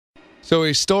So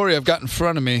a story I've got in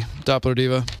front of me, Doppler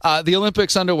Diva. The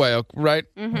Olympics underway, right?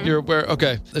 Mm-hmm. You're aware?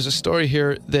 Okay. There's a story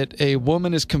here that a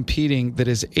woman is competing that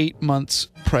is 8 months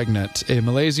pregnant. A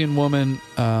Malaysian woman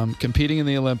competing in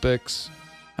the Olympics.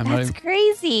 That's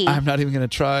crazy. I'm not even going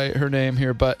to try her name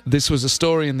here, but this was a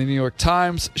story in the New York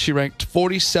Times. She ranked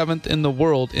 47th in the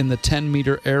world in the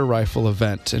 10-meter air rifle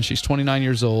event, and she's 29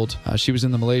 years old. She was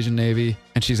in the Malaysian Navy,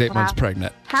 and she's 8 months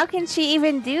pregnant. How can she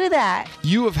even do that?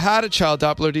 You have had a child,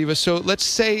 Doppler Diva, so let's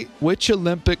say, which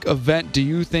Olympic event do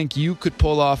you think you could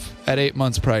pull off at 8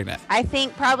 months pregnant? I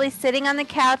think probably sitting on the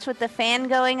couch with the fan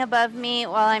going above me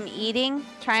while I'm eating,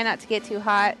 trying not to get too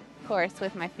hot. Of course,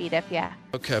 with my feet up, yeah.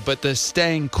 Okay, but the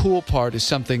staying cool part is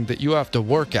something that you have to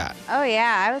work at. Oh,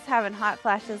 yeah. I was having hot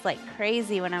flashes like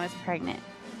crazy when I was pregnant.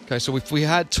 Okay, so if we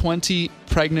had 20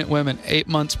 pregnant women, 8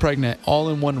 months pregnant, all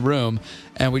in one room,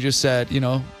 and we just said,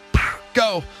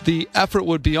 go, the effort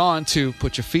would be on to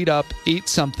put your feet up, eat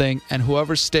something, and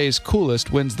whoever stays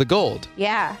coolest wins the gold.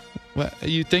 Yeah. Well,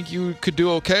 you think you could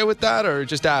do okay with that, or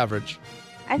just average?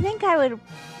 I think I would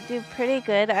do pretty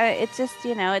good. It's just,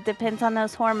 it depends on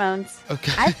those hormones.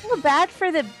 Okay. I feel bad for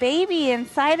the baby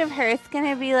inside of her. It's going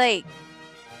to be like,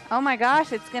 oh my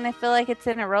gosh, it's going to feel like it's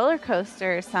in a roller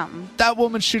coaster or something. That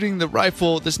woman shooting the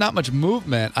rifle, there's not much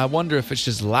movement. I wonder if it's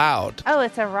just loud. Oh,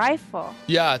 it's a rifle.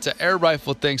 Yeah, it's an air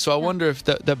rifle thing. So I wonder if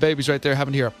the baby's right there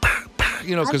having to hear a pow, pow,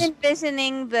 I'm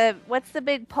envisioning what's the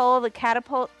big pole, the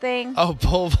catapult thing? Oh,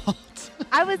 pole vault.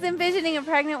 I was envisioning a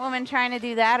pregnant woman trying to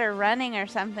do that or running or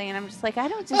something, and I'm just like, I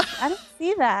don't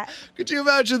see that. Could you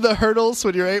imagine the hurdles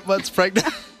when you're 8 months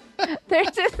pregnant? There's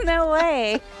just no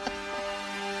way.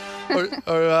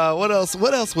 or what else?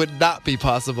 What else would not be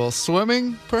possible?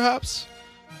 Swimming, perhaps?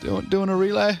 Doing a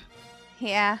relay?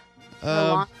 Yeah. The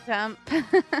long jump.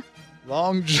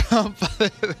 Long jump.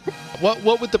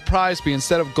 What would the prize be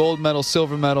instead of gold medal,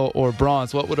 silver medal, or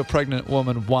bronze? What would a pregnant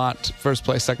woman want? First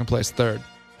place, second place, third?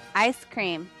 Ice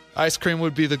cream. Ice cream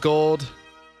would be the gold.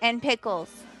 And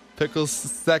pickles. Pickles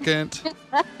second.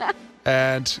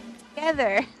 and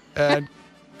Together. And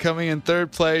coming in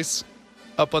third place,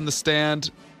 up on the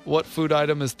stand, what food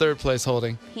item is third place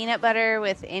holding? Peanut butter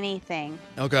with anything.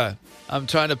 Okay. I'm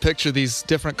trying to picture these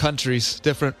different countries,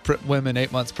 different women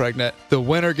 8 months pregnant. The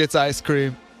winner gets ice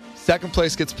cream, second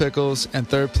place gets pickles, and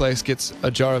third place gets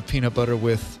a jar of peanut butter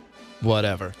with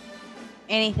whatever.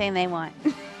 Anything they want.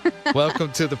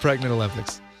 Welcome to the Pregnant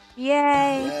Olympics.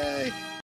 Yay. Yay.